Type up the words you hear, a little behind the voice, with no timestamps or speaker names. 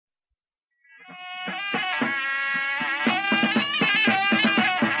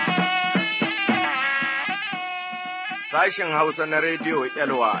Sashen Hausa na Rediyo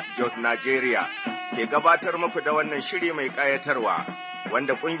Elwa Jos Nigeria ke gabatar muku da wannan shiri mai ƙayatarwa,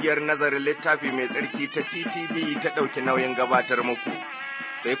 wanda ƙungiyar nazarin littafi mai tsarki ta TTV ta ɗauki nauyin gabatar muku.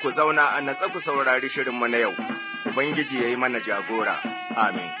 Sai ku zauna a natsa ku saurari shirinmu na yau, Ubangiji ya yi mana jagora.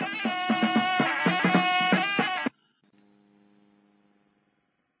 Amin.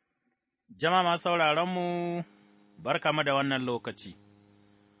 Jama'a masu sauraronmu, barkamu da wannan lokaci.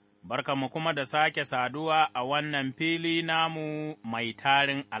 Barkanmu kuma da sake saduwa a wannan fili namu mai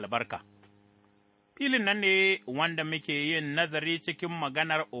tarin albarka. Filin nan ne wanda muke yin nazari cikin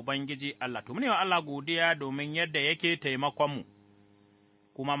maganar Ubangiji Allah, tumuni wa Allah godiya domin yadda yake taimakonmu,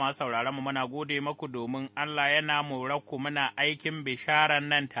 kuma masu sauraronmu muna gode maku domin Allah yana morarku muna aikin bisharan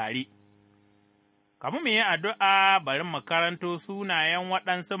nan tare. Kamu mu yi addu'a bari mu karanto sunayen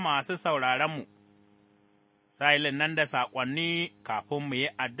waɗansu masu sauraronmu. Sa'ilin nan da saƙonni kafin mu yi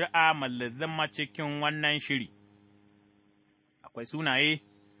addu'a mallazima cikin wannan shiri. Akwai sunaye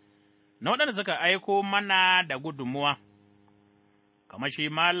na waɗanda suka aiko mana da gudunmuwa, kamar shi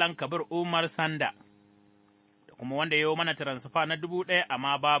Malam Kabir Umar Sanda, da kuma wanda ya yi mana taransifa na 1,000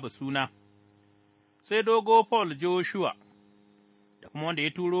 amma babu suna, sai Dogo Paul Joshua, da kuma wanda ya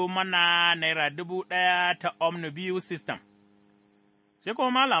turo mana Naira 1,000 ta Omniview System, sai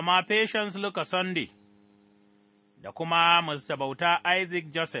kuma Malama Patience Luka Sunday, da kuma Mr. Bauta Isaac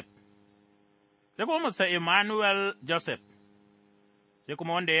Joseph, sai kuma Mr. Emmanuel Joseph, sai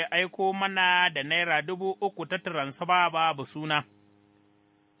kuma wanda ya aiko mana da Naira 3,000 ta taransifa babu suna,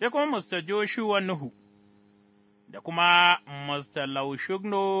 sai kuma Mr. Joshua Nuhu, da kuma Mr.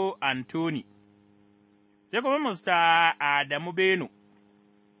 Laushugno Anthony, sai kuma Mr. Adamu Beno,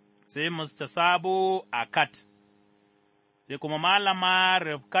 sai Mr. Sabo Akat, sai kuma Malama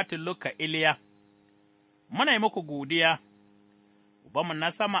Rifkatu Luka Iliya. Muna yi muku godiya, Ubanmu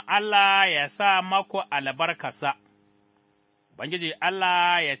na sama Allah ya sa maku albarkasa, Ubangiji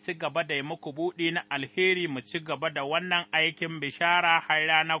Allah ya ci gaba da yi muku buɗi na alheri mu ci gaba da wannan aikin bishara har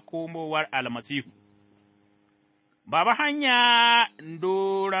ranar komowar almasihu. Baba hanya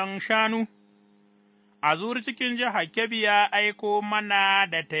doron shanu, a zuri cikin jihar Kebbi ya aiko mana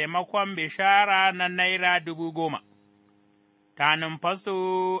da taimakon bishara na Naira 10,000, ta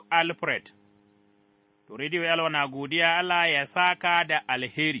Fasto Alfred. To, Rediyo Yalwa na godiya Allah ya saka da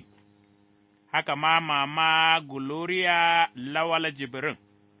alheri, haka ma Mama Gloria Lawal Jibrin,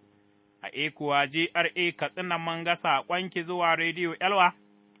 a ekuwa GRA Katsina mun ga saƙonki zuwa Rediyo Yalwa,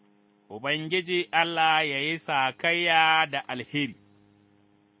 Ubangiji Allah ya yi sakayya da alheri.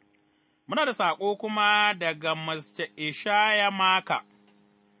 Muna da saƙo kuma daga Mr. Ishaya Maka,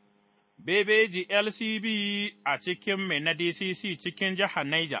 Bebeji LCB a cikin mai na DCC cikin jihar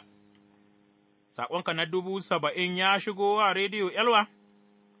Niger. Saƙonka na 70,000 ya shigo a Rediyo Yalwa,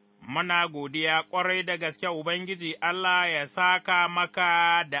 muna godiya ƙwarai da gaske Ubangiji Allah ya saka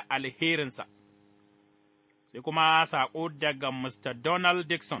maka da alherinsa. Sai kuma saƙo daga Mr. Donald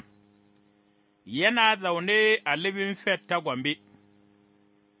Dixon, yana zaune a Living Faith ta Gombe,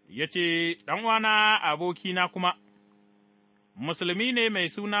 ya ce, ɗan'uwana abokina kuma, Musulmi ne mai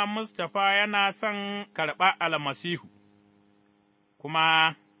suna Mustapha yana son karɓa almasihu,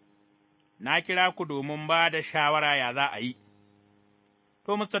 kuma na kira ku domin ba da shawara ya za a yi.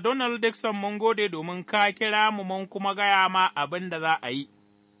 To, Mr. Donald Dixon, mun gode domin ka kira mu mun kuma gaya ma abin da za a yi,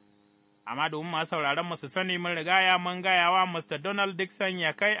 amma domin masu sauraron su sani mun rigaya mun gaya wa Mr. Donald Dixon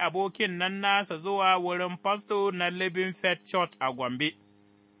ya kai abokin nan nasa zuwa wurin fasto na Living Faith Church a Gombe,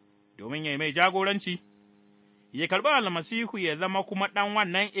 domin ya yi mai jagoranci, ya karɓi almasihu ya zama kuma ɗan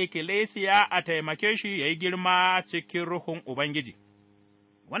wannan ikkilisiya a taimake shi ya yi girma cikin Ruhun Ubangiji.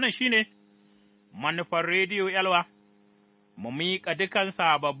 Wannan shi ne manufar Rediyo Yalwa, mu miƙa dukan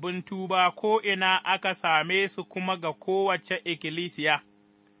sababbin tuba ko'ina aka same su kuma ga kowace ikkilisiya,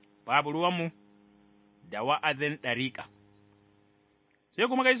 babu ruwanmu da wa'azin ɗariƙa. Sai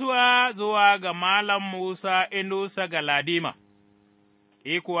kuma gaisuwa zuwa ga Malam Musa Inusa Galadima,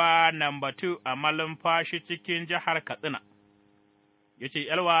 ikuwa namba 2 a malumfashi cikin jihar Katsina, ya ce,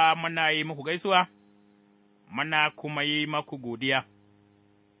 Yalwa muna yi muku gaisuwa, muna kuma yi maku godiya.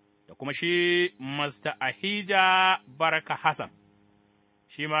 Da kuma shi Mr. Ahija Baraka Hassan,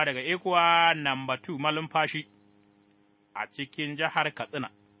 shi ma daga ikuwa namba 2 malumfashi a cikin jihar Katsina.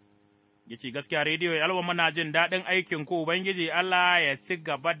 Ya ce, Gaskiya Rediyo Yalwa muna jin daɗin aikinku, Ubangiji Allah ya ci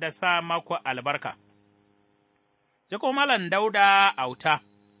gaba da sa maku albarka. Sai kuma Malam Dauda Auta,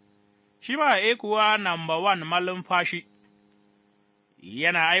 shi ma ekuwa namba 1 malumfashi,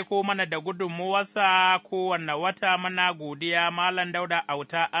 yana aiko mana da gudunmuwarsa kowane wata mana godiya Malam Dauda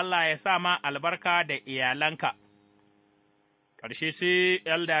Auta, Allah ya sa ma albarka da iyalanka. Ƙarshe sai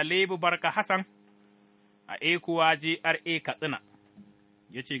Elda Lebu Barka Hassan, a Ekuwa GRA Katsina.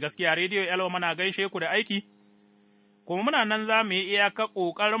 Ya ce, Gaskiya Rediyo Elwa muna gaishe ku da aiki, kuma muna nan za mu yi iyaka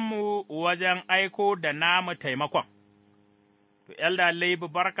ƙoƙarinmu wajen aiko da namu taimakon. To, Elda Laibu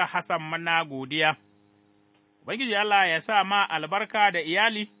Barka Hassan muna godiya, Ubangiji Allah ya sa ma albarka da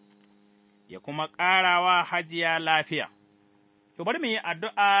iyali, ya kuma ƙarawa Hajiya lafiya. To, bari mu yi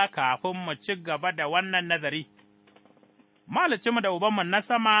addu'a kafin mu ci gaba da wannan nazari. Malicinmu da Ubanmu na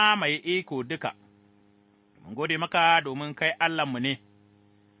sama mai iko duka, mun gode maka domin kai Allahnmu ne,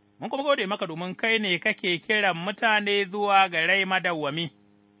 mun kuma gode maka domin kai ne kake kiran mutane zuwa ga rai madawwami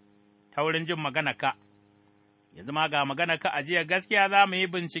ta wurin jin maganarka. Yanzu ma ga maganarka a jiya gaskiya za mu yi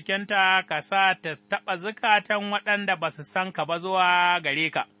bincikenta ka sa ta taɓa zukatan waɗanda ba su san ka ba zuwa gare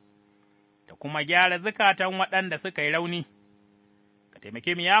ka, ta kuma gyara zukatan waɗanda suka yi rauni.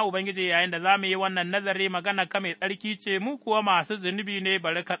 Taimake mu ya Ubangiji yayin da za mu yi wannan nazari magana ka mai tsarki ce, mu kuwa masu zunubi ne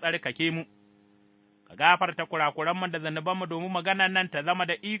bari ka tsarkake mu, ka gafarta kurakuranmu da zunubanmu domin maganan nan ta zama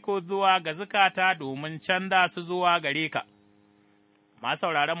da iko zuwa ga zukata domin canza su zuwa gare ka. Masu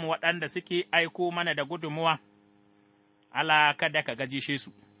sauraronmu waɗanda suke aiko mana da gudunmuwa, Allah kada ka gajishe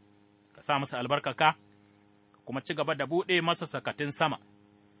su, ka sa musu albarkaka, ka kuma ci gaba da buɗe masu sakatun sama,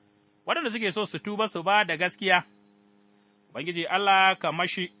 waɗanda suke so su tuba su ba da gaskiya. Ubangiji Allah ka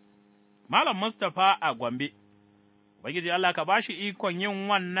mashi Malam Mustapha a Gombe, Ubangiji Allah ka ba shi ikon yin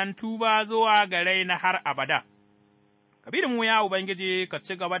wannan tuba zuwa ga rai na har abada. Ka bi da mu ya Ubangiji ka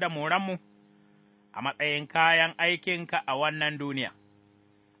ci gaba da moranmu a matsayin kayan aikinka a wannan duniya.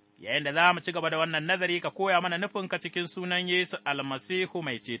 Yayin da za mu ci gaba da wannan nazari ka koya mana nufinka cikin sunan Yesu almasihu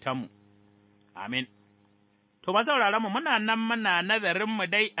mai cetonmu. Amin. To, masauraranmu muna nan muna nazarinmu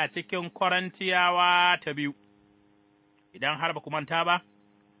dai a cikin Korantiyawa ta biyu. Idan har ba ku manta ba,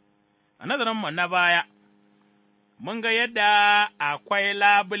 a nazarinmu na baya, mun ga yadda akwai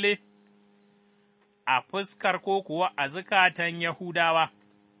labule a fuskar ko kuwa a zukatan Yahudawa,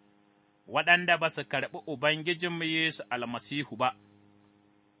 waɗanda ba su karɓi Ubangijinmu Yesu almasihu ba,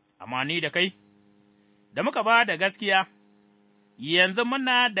 amma ni da kai, da muka ba da gaskiya, yanzu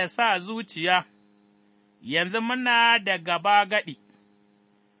muna da sa zuciya, yanzu muna da gaba gaɗi,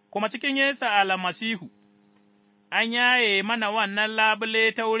 kuma cikin Yesu almasihu. An yaye mana wannan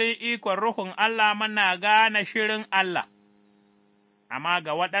labule ta wurin ikon Ruhun Allah mana gane shirin Allah, amma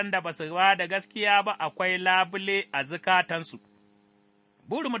ga waɗanda ba su ba da gaskiya ba akwai labule a zukatansu.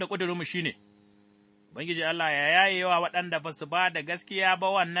 Burinmu da ƙudurinmu shi ne, Ubangiji Allah ya yaye wa waɗanda ba su ba da gaskiya ba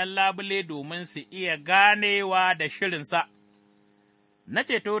wannan labule domin su iya ganewa da shirinsa, na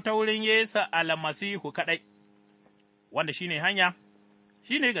ceto ta wurin Yesu almasihu kaɗai, wanda shi ne hanya,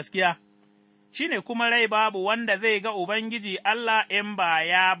 shi ne gaskiya. Shi ne kuma rai babu wanda zai ga Ubangiji Allah in ba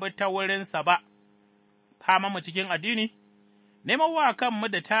ya bi ta wurinsa ba, mu cikin addini, neman wa kanmu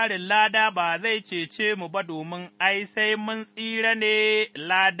da tarin lada ba zai cece mu ba domin ai sai mun tsira ne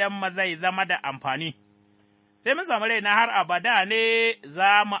ladanmu zai zama da amfani, sai mun samu rai na har abada ne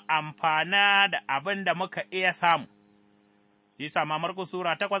za mu amfana da abin da muka iya samu. Shi sama Markus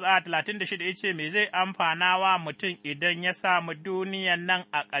Sura 8:36 ya ce, Me zai amfana wa mutum idan ya samu duniyan nan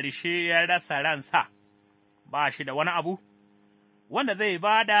a ƙarshe ya rasa ransa, ba shi da wani abu, wanda zai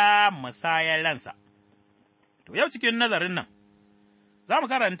ba da musayar ransa. To, yau cikin nazarin nan, za mu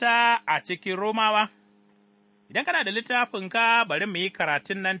karanta a cikin Romawa, idan kana da littafinka bari mu yi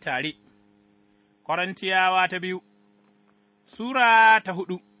karatun nan tare, Korantiyawa ta biyu, Sura ta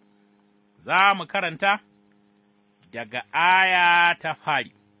 4, za mu karanta daga aya ta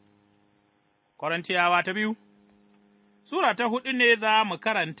fari. Korintiyawa ta biyu, Sura ta 4 ne za mu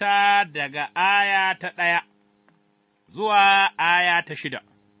karanta daga aya ta 1 zuwa aya ta 6.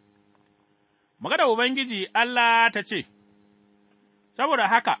 Maganar Ubangiji Allah ta ce, Saboda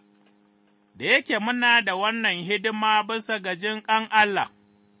haka, da yake muna da wannan hidima bisa ga jinƙan Allah,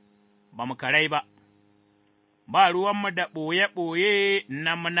 ba mu karai ba ruwanmu da ɓoye-ɓoye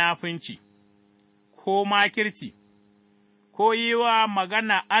na munafunci, ko makirci, ko yi wa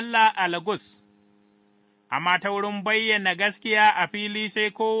magana Allah algus, amma ta wurin bayyana gaskiya a fili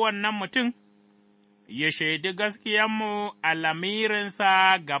sai kowannen mutum ya shaidi gaskiyanmu a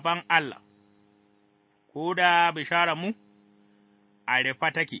lamirinsa gaban Allah, ko da bishararmu a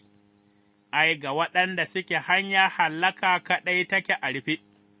rufe take, ai, ga waɗanda suke hanya hallaka kaɗai take a rufe,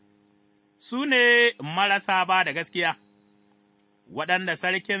 su ne marasa ba da gaskiya, waɗanda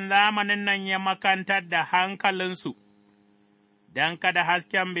sarkin zamanin nan ya makantar da hankalinsu, don kada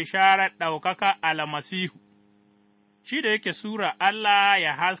hasken bisharar ɗaukaka almasihu, shi da yake sura Allah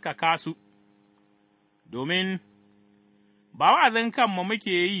ya haskaka su, domin ba wa'azin kanmu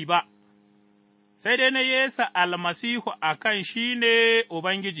muke yi ba, sai dai na Yesu almasihu a kan shi ne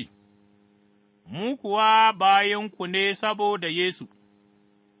Ubangiji, mu kuwa bayinku ne saboda Yesu,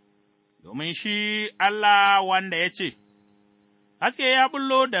 domin shi Allah wanda ya ce, Haske ya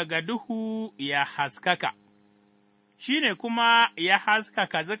bullo daga duhu ya haskaka, shi ne kuma ya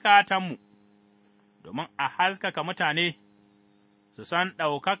haskaka zukatanmu, domin a haskaka mutane su san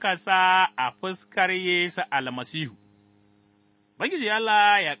ɗaukakarsa a fuskar Yesu almasihu. Ubangiji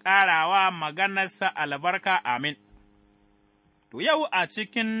Allah ya ƙara wa maganarsa albarka, amin. To, yau a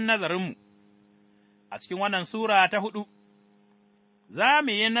cikin nazarinmu, a cikin wannan Sura ta 4, za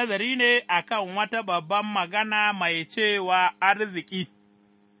mu yi nazari ne a kan wata babban magana mai cewa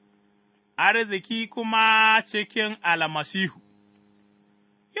arziki kuma cikin almasihu.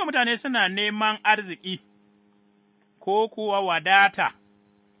 Yau mutane suna neman arziki ko kuwa wadata,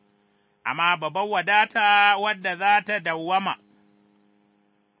 amma babban wadata wadda za ta dawwama,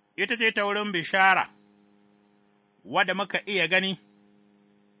 ita ce ta wurin bishara, wadda muka iya gani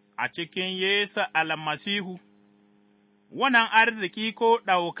a cikin Yesu almasihu, wannan arziki ko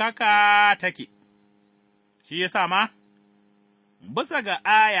ɗaukaka take, shi ya sa ma, bisa ga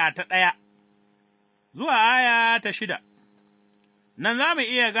aya ta 1 zuwa aya ta 6, nan za mu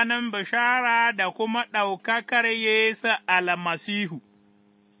iya ganin bishara da kuma ɗaukakar Yesu almasihu.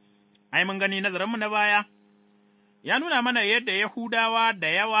 Ai, mun gani nazarinmu na baya, ya nuna mana yadda Yahudawa da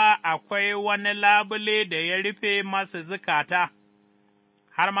yawa akwai wani labule da ya rufe masu zukata,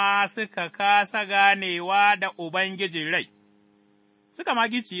 har ma suka kasa ganewa da Ubangijin rai, suka ma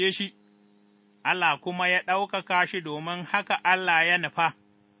gicciye shi, Allah kuma ya ɗaukaka shi domin haka Allah ya nufa,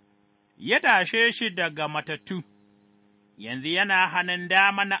 ya tashe shi daga matattu, yanzu yana hannun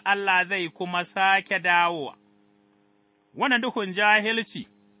dama na Allah zai kuma sake dawowa. Wannan duhun jahilci,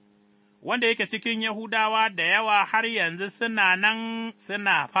 wanda yake cikin Yahudawa da yawa har yanzu suna nan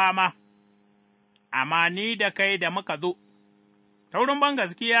suna fama, amma ni da kai da muka zo, ta wurin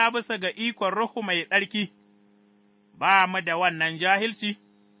bangaskiya bisa ga ikon Ruhu Mai Tsarki, ba mu da wannan jahilci,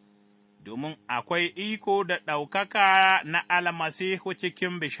 domin akwai iko da ɗaukaka na almasihu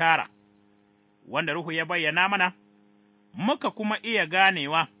cikin bishara, wanda Ruhu ya bayyana mana, muka kuma iya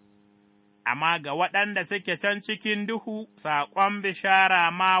ganewa. Amma ga waɗanda suke can cikin duhu, saƙon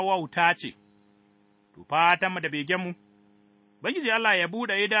bishara ma wauta ce, fatanmu da begenmu, Ubangiji Allah ya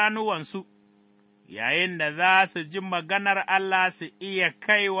buɗe idanuwansu, yayin da za su ji maganar Allah su iya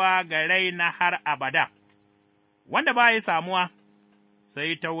kaiwa ga rai na har abada, wanda ba ya samuwa,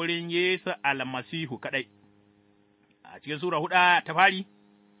 sai ta wurin Yesu almasihu kaɗai. A cikin Sura 4 ta fari,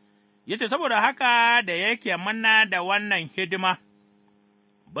 ya ce, Saboda haka da yake mana da wannan hidima,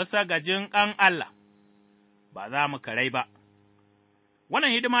 bisa ga jinƙan Allah, ba za mu karai ba.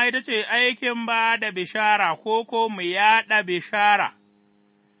 Wannan hidima ita ce aikin ba da bishara ko mu yaɗa bishara,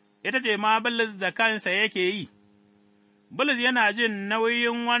 ita ce ma Bulus da kansa yake yi. Bulus yana jin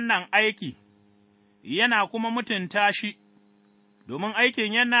nauyin wannan aiki, yana kuma mutunta shi, domin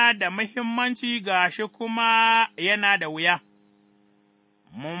aikin yana da muhimmanci ga shi kuma yana da wuya.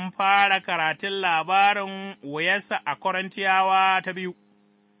 Mun fara karatun labarin wuyarsa a Korantiyawa ta 2.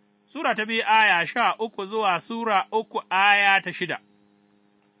 Sura ta 2 aya 13 zuwa Sura 3 aya ta 6,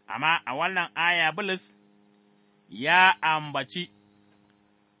 amma a wannan aya Bulus ya ambaci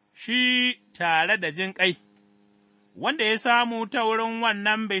shi tare da jinƙai, wanda ya samu ta wurin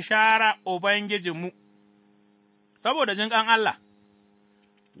wannan bishara Ubangijinmu, saboda jinƙan Allah,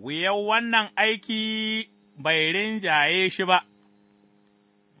 wuyan wannan aiki bai rinjaye shi ba,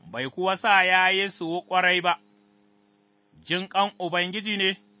 bai kuwa sa ya yi su ƙwarai ba, jinƙan Ubangiji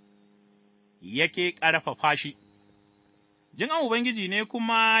ne yake ƙarfafa shi, jinƙan Ubangiji ne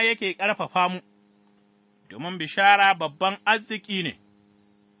kuma yake ƙarfafa mu, domin bishara babban arziki ne,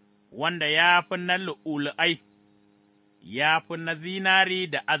 wanda ya fi na lu'ulu'ai, ya fi na zinari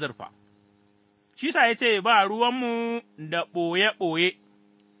da azurfa. Shi sa ya ce, Ba ruwanmu da ɓoye-ɓoye,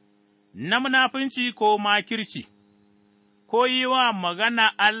 na munafunci ko makirci, ko yi wa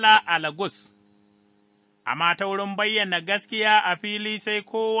magana Allah alagus, amma ta wurin bayyana gaskiya a fili sai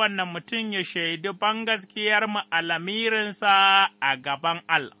kowane mutum ya shaidi bangaskiyarmu a lamirinsa a gaban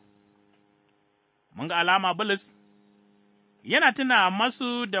Allah. Mun ga alama Bulus yana tuna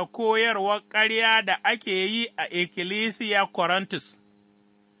masu da koyarwar ƙarya da ake yi a ikkilisiya Korintus,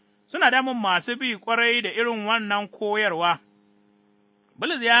 suna damun masu bi ƙwarai da irin wannan koyarwa.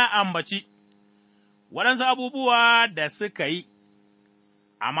 Bulus ya ambaci waɗansu abubuwa da suka yi,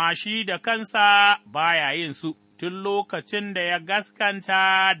 amma shi da kansa ba ya yin su tun lokacin da ya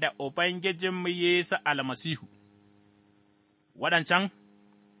gaskanta da Ubangijinmu Yesu almasihu. Waɗancan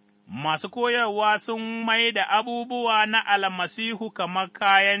masu koyarwa sun mai da abubuwa na almasihu kamar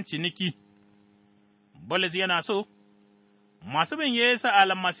kayan ciniki. Bulus yana so, masu bin Yesu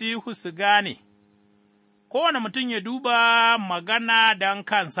almasihu su gane, kowane mutum ya duba magana don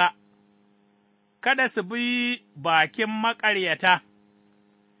kansa, kada su bi bakin maƙaryata,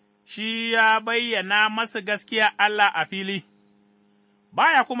 shi ya bayyana masu gaskiya Allah a fili,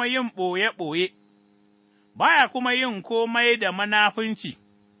 baya kuma yin ɓoye-ɓoye, baya kuma yin komai da munafunci,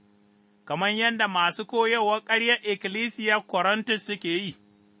 kamar yadda masu koyarwar ƙaryar ikkilisiyar Korintus suke yi,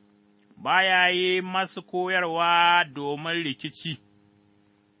 baya yi masu koyarwa domin rikici,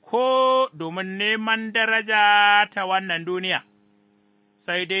 ko domin neman daraja ta wannan duniya,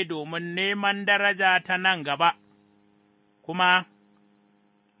 sai dai domin neman daraja ta nan gaba, kuma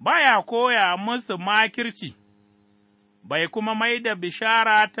baya koya musu makirci, bai kuma mai da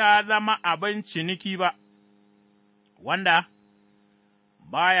bishara ta zama abin ciniki ba, wanda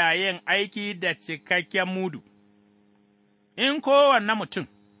baya yin aiki da cikakken mudu. In kowanne mutum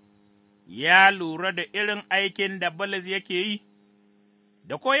ya lura da irin aikin da Bulus yake yi,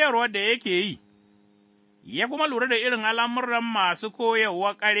 da koyarwar da yake yi, ya kuma lura da irin al'amuran masu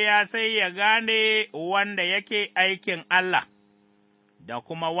koyarwa ƙarya sai ya gane wanda yake aikin Allah, da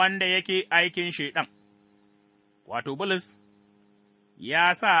kuma wanda yake aikin Shaiɗan. Wato, Bulus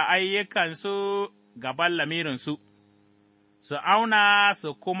ya sa ayyukansu gaban lamirinsu, su auna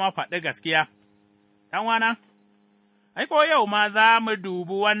su kuma faɗi gaskiya. ’Yan'wana, ko yau ma za mu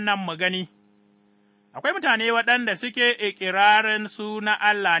dubi wannan mu gani, akwai mutane waɗanda suke ikirarin su na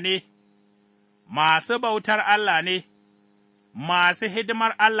Allah ne, masu bautar Allah ne, masu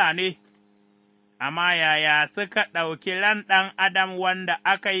hidimar Allah ne, amma yaya suka ɗauki ran ɗan Adam wanda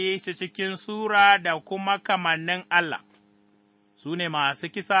aka yi shi cikin sura da kuma kamannin Allah, su ne masu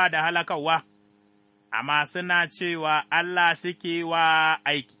kisa da halakawa, amma suna cewa Allah suke wa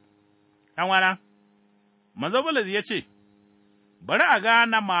aiki. ’Yan'wana, manzo Bulus ya ce, Bari a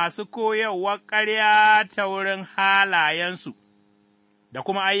gane masu koyarwar ƙarya ta wurin halayensu, da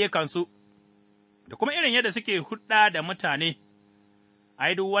kuma ayyukansu, da kuma irin yadda suke hulɗa da mutane,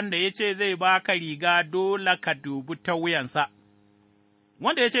 ai, duk wanda ya ce zai ba ka riga dole ka dubi ta wuyansa,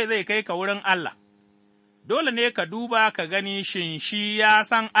 wanda ya ce zai kai ka wurin Allah, dole ne ka duba ka gani shin shi ya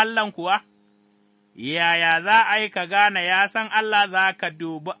san Allahn kuwa? Yaya za a yi ka gane ya san Allah za ka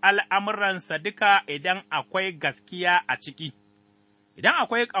dubi al'amuransa duka idan akwai gaskiya a ciki, idan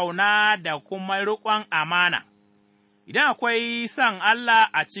akwai ƙauna da kuma riƙon amana, idan akwai son Allah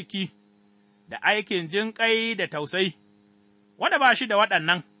a ciki, da aikin jinƙai da tausayi, wanda ba shi da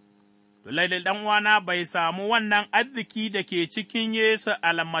waɗannan, to lailai ɗan'uwana bai samu wannan arziki da ke cikin Yesu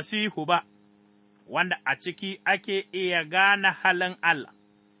almasihu ba, wanda a ciki ake iya gane halin Allah.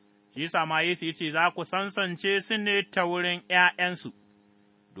 Shi ma Yesu ya ce, Za ku sansance su ne ta wurin ’ya'yansu,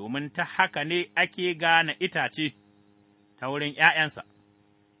 domin ta haka ne ake gane itace ta wurin ’ya'yansa.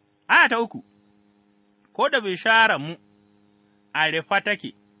 Aya ta uku, ko da bishararmu a rufe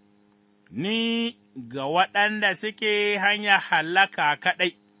take, ni ga waɗanda suke hanya hallaka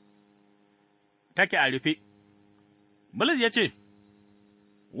kaɗai, take a rufe. Bulus ya ce,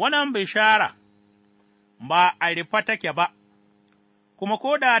 Wannan bishara ba a rufe take ba, kuma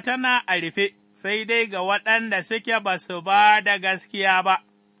ko da tana a rufe, sai dai ga waɗanda suke ba su ba da gaskiya ba,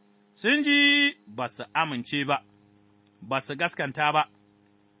 sun ji ba su amince ba, ba su gaskanta ba,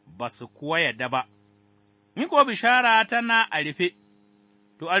 ba su kuwa yadda ba. In kuwa bishara tana a rufe,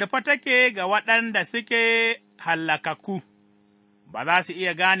 to a rufe take ga waɗanda suke hallakakku, ba za su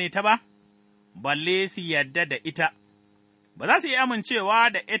iya gane ta ba, balle su yadda da ita. Ba za su yi amincewa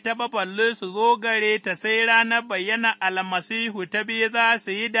da ita ba balle su zo gare ta sai ranar bayyana almasihu ta biyu za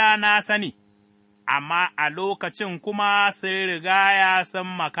su yi da na sani, amma a lokacin kuma sun rigaya sun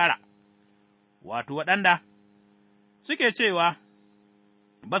makara, wato waɗanda suke cewa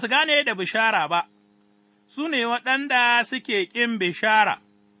ba su gane da bishara ba, su ne waɗanda suke ƙin bishara,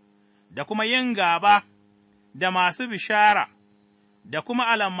 da kuma yin gaba da masu bishara, da kuma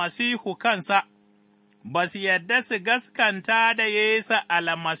almasihu kansa. Ba su yarda su gaskanta da Yesu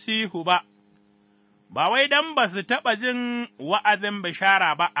almasihu ba, ba wai don ba su taɓa jin wa'azin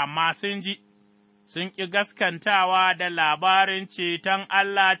bishara ba, amma sun ji, sun ƙi gaskantawa da labarin ceton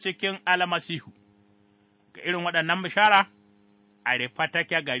Allah cikin almasihu, ga irin waɗannan bishara, a rufe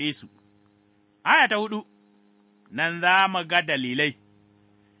take gare su. Aya ta 4, nan za mu ga dalilai,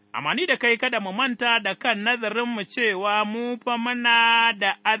 amma ni da kai kada mu manta da kan nazarinmu cewa mu fa muna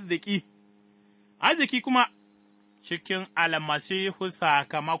da arziki kuma cikin almasihu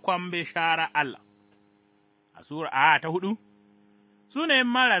sakamakon bishara Allah. A Sura aya ta 4, su ne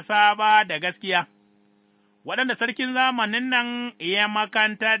marasa ba da gaskiya, waɗanda sarkin zamanin nan ya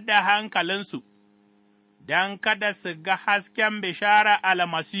makantar da hankalinsu, don kada su ga hasken bishara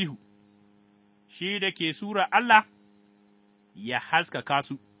almasihu, shi da ke Sura Allah, ya haskaka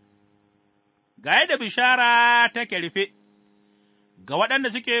su. ga yadda bishara take rufe ga waɗanda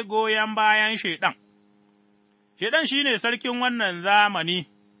suke goyon bayan Shaiɗan. Shaiɗan shi ne sarkin wannan zamani,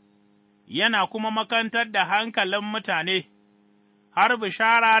 yana kuma makantar da hankalin mutane, har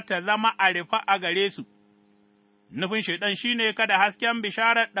bishara ta zama a rufe a gare su. Nufin Shaiɗan shi ne kada hasken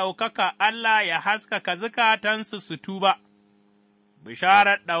bisharar ɗaukaka Allah ya haskaka zukatansu su tuba.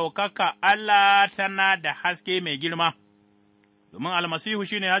 Bisharar ɗaukaka Allah tana da haske mai girma, domin almasihu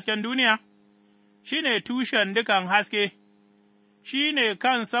shi ne hasken duniya, shi ne tushen dukan haske, shi ne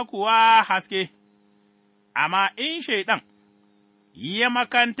kansa kuwa haske, amma in Shaiɗan ya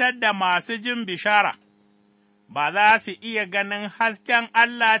makantar da masu jin bishara, ba za su iya ganin hasken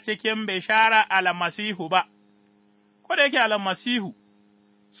Allah cikin bishara almasihu ba, ko da yake almasihu,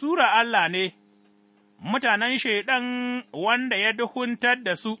 sura Allah ne, mutanen Shaiɗan wanda ya duhuntar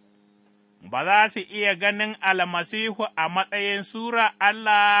da su, ba za su iya ganin almasihu a matsayin sura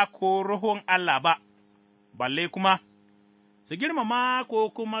Allah ko Ruhun Allah ba, balle kuma su girmama ko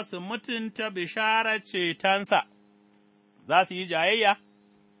kuma su mutunta bisharar cetonsa, za su yi jayayya,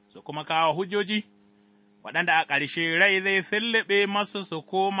 su kuma kawo hujjoji, waɗanda a ƙarshe rai zai sulluɓe masu su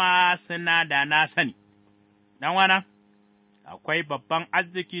koma suna da na sani. ’Yan'uwana, akwai babban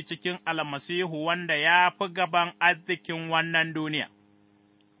arziki cikin almasihu wanda ya fi gaban arzikin wannan duniya.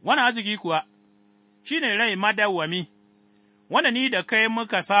 Wannan arziki kuwa shi ne rai madawwami, wanda ni da kai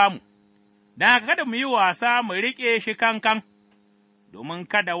muka samu, don kada mu yi wasa mu riƙe shi kankan, domin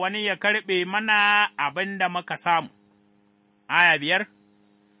kada wani ya karɓe mana abin da muka samu. Aya 5,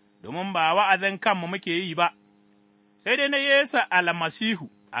 domin ba wa'azin kanmu muke yi ba, sai dai na Yesu almasihu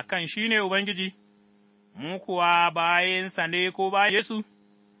a kan shi ne Ubangiji, mu kuwa bayansa ne ko bayan Yesu,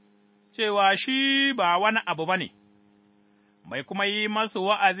 cewa shi ba wani abu ba ne, bai kuma yi masu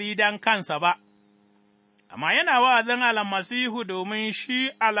wa'azi don kansa ba, amma yana wa'azin almasihu domin shi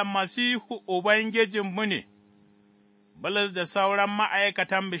almasihu Ubangijinmu ne. Bulus da sauran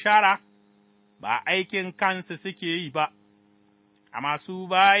ma'aikatan bishara ba aikin kansu suke yi ba, amma su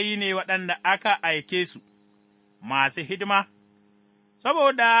bayi ne waɗanda aka aike su, masu hidima,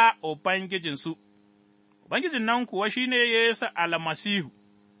 saboda Ubangijinsu. Ubangijin nan kuwa shi ne Yesu almasihu,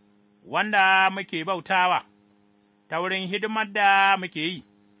 wanda muke bautawa ta wurin hidimar da muke yi,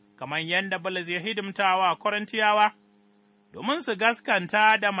 kamar yadda Bulus ya hidimtawa Korantiyawa, domin su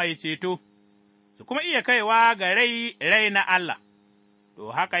gaskanta da mai ceto, su kuma iya kaiwa ga rai na Allah.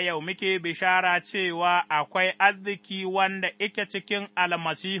 To, haka yau muke bishara cewa akwai arziki wanda ike cikin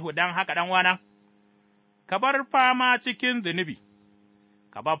almasihu, don haka ɗan'wana, ka bar fama cikin zunubi,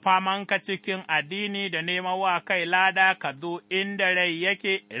 ka bar famanka cikin addini da neman wa kai lada, ka zo inda rai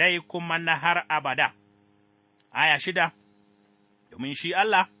yake, rai kuma na har abada. Aya 6, domin shi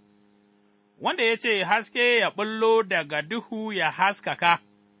Allah, wanda ya ce haske ya ɓullo daga duhu ya haskaka,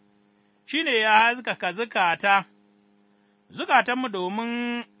 shi ne ya haskaka zukatanmu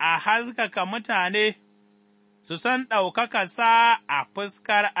domin a haskaka mutane su san ɗaukakarsa a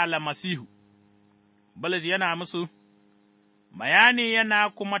fuskar almasihu. Bulus yana musu bayani yana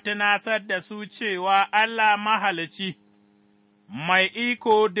kuma tunasar da su cewa Allah Mahalicci, mai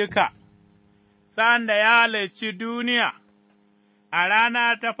iko duka, sa'an da ya halicci duniya, a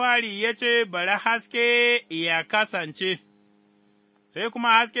rana ta fari ya ce, Bari haske ya kasance, sai kuma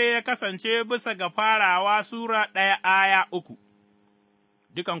haske ya kasance bisa ga farawa Sura 1 aya 3,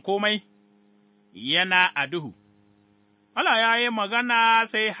 dukan komai yana a duhu. Allah ya yi magana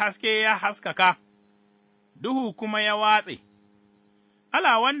sai haske ya haskaka, duhu kuma ya watse.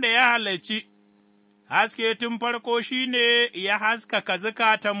 Allah wanda ya halarci haske tun farko shi ne ya haskaka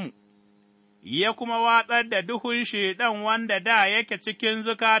zukatanmu, ya kuma watsar da duhun Shaiɗan wanda da yake cikin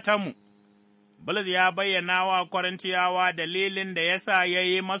zukatanmu. Bulus ya bayyana wa Korintiyawa dalilin da ya sa ya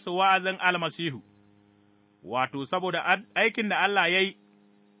yi masu wa'azin almasihu, wato, saboda aikin da Allah ya yi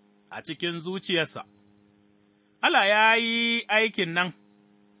a cikin zuciyarsa. Allah ya yi aikin nan,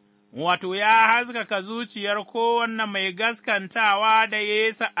 wato, ya haskaka zuciyar kowanne mai gaskantawa da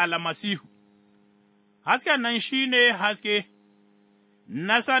Yesu almasihu. Hasken nan shi ne haske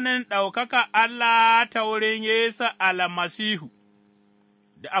na sanin ɗaukaka Allah ta wurin Yesu almasihu,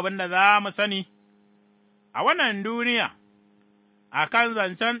 da abin da za mu sani a wannan duniya a kan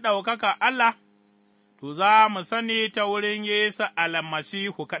zancen ɗaukaka Allah, to za mu sani ta wurin Yesu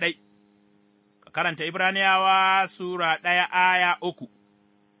almasihu kaɗai. Ka karanta Ibraniyawa Sura 1 aya 3,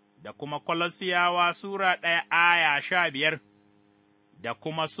 da kuma Kolosiyawa Sura 1 aya 15, da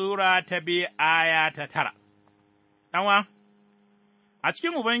kuma Sura ta 2 aya ta 9. Ɗanwa, a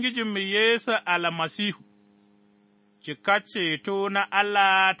cikin Ubangijinmu Yesu almasihu, cikar ceto na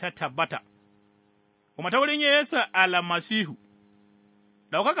Allah ta tabbata, kuma ta wurin Yesu almasihu,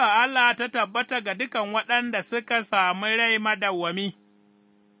 ɗaukaka Allah ta tabbata ga dukan waɗanda suka sami rai madawwami.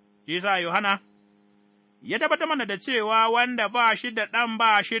 Isa Yohana ya tabbata mana da cewa wanda ba shi da ɗan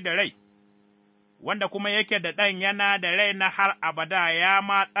ba shi da rai, wanda kuma yake da ɗan yana da rai na har abada ya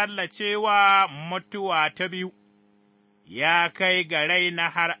ma tsallacewa mutuwa ta biyu, ya kai ga rai na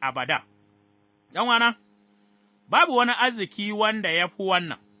har abada. ’Yan'wana, babu wani arziki wanda ya fi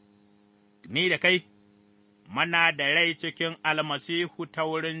wannan, ni da kai, mana da rai cikin almasihu ta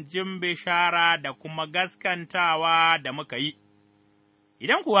wurin jin bishara da kuma gaskantawa da muka yi,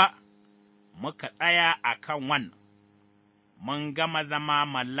 idan kuwa muka tsaya a kan wannan, mun gama zama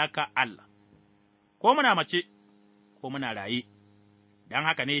mallaka Allah, ko muna mace, ko muna raye, don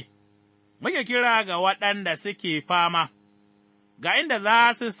haka ne, muke kira ga waɗanda suke fama, ga inda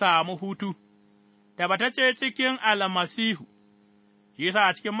za su samu hutu, tabbatacce cikin almasihu. Shi yasa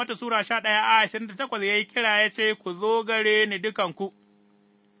a cikin Mata Sura 11:28 ya yi kira ya ce, Ku zo gare ni dukanku,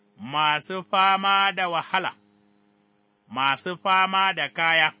 masu fama da wahala, masu fama da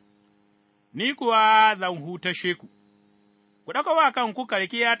kaya, ni kuwa zan hutashe ku, ku ɗauka wa kanku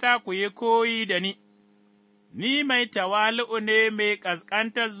karkiyata ku yi koyi da ni mai tawali'u ne mai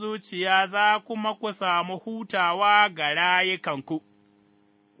ƙasƙantar zuciya za kuma ku samu hutawa ga rayukanku.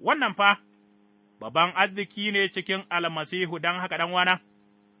 Wannan fa, babban arziki ne cikin almasihu don haka ɗan'wana,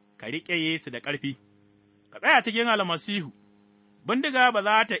 ka riƙe Yesu da ƙarfi, ka tsaya cikin almasihu, bindiga ba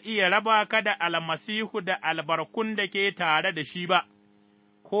za ta iya raba ka da almasihu da albarkun da ke tare da shi ba,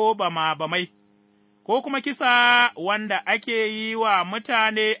 ko bama-bamai, ko kuma kisa wanda ake yi wa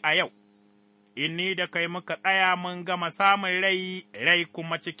mutane a yau, in ni da kai muka tsaya mun gama samun rai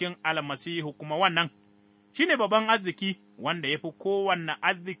kuma cikin almasihu kuma wannan, shi ne babban arziki wanda ya fi kowanne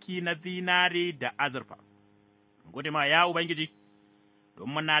arziki na zinari da azurfa. Guduma ya Ubangiji,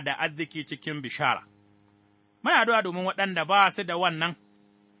 domin muna da arziki cikin bishara, muna addu'a domin waɗanda ba su da wannan,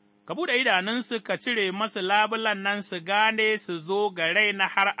 ka buɗe idanunsu ka cire masu labulan nan su gane su zo ga rai na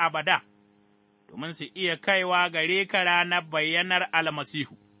har abada, domin su iya kaiwa gare ka ranar bayyanar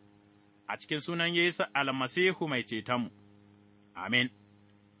almasihu, a cikin sunan Yesu almasihu mai cetonmu. Amin.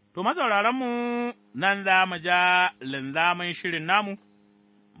 To, masauraranmu, nan za mu ja linzamin shirin namu,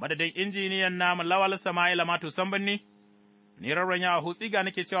 madadin injiniyan namu Lawal Sama'ila Mato Sambunni, ni rarren yawa Hutsiga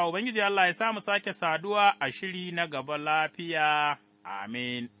nake cewa Ubangiji Allah ya samu sake saduwa a shiri na gaba lafiya.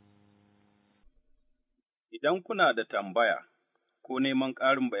 Amin. Idan kuna da tambaya ko neman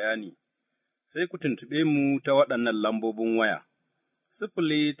ƙarin bayani, sai ku tuntuɓe mu ta waɗannan lambobin waya,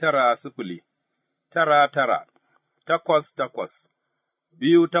 09099882827,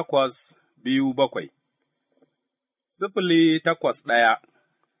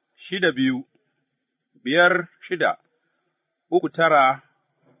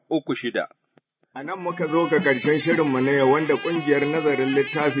 081-62-5-6-3-9-3-6. A nan muka zo ga ƙarshen shirinmu na yau wanda ƙungiyar nazarin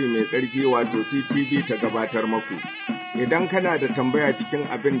littafi mai tsarki wato TTV ta gabatar maku. Idan kana da tambaya cikin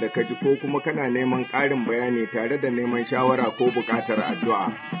abin da ka ji ko kuma kana neman ƙarin bayani tare da neman shawara ko buƙatar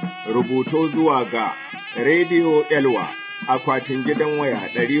addu'a, rubuto zuwa ga Radio Elwa, akwatin gidan waya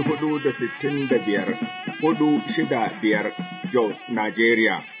 465 Jos,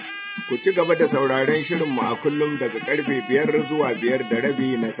 Nigeria. Ku ci gaba da sauraron shirinmu a kullum daga ƙarfe 5 zuwa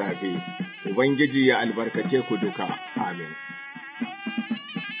 5:30 na safe. Ubangiji ya albarkace ku duka. Amin.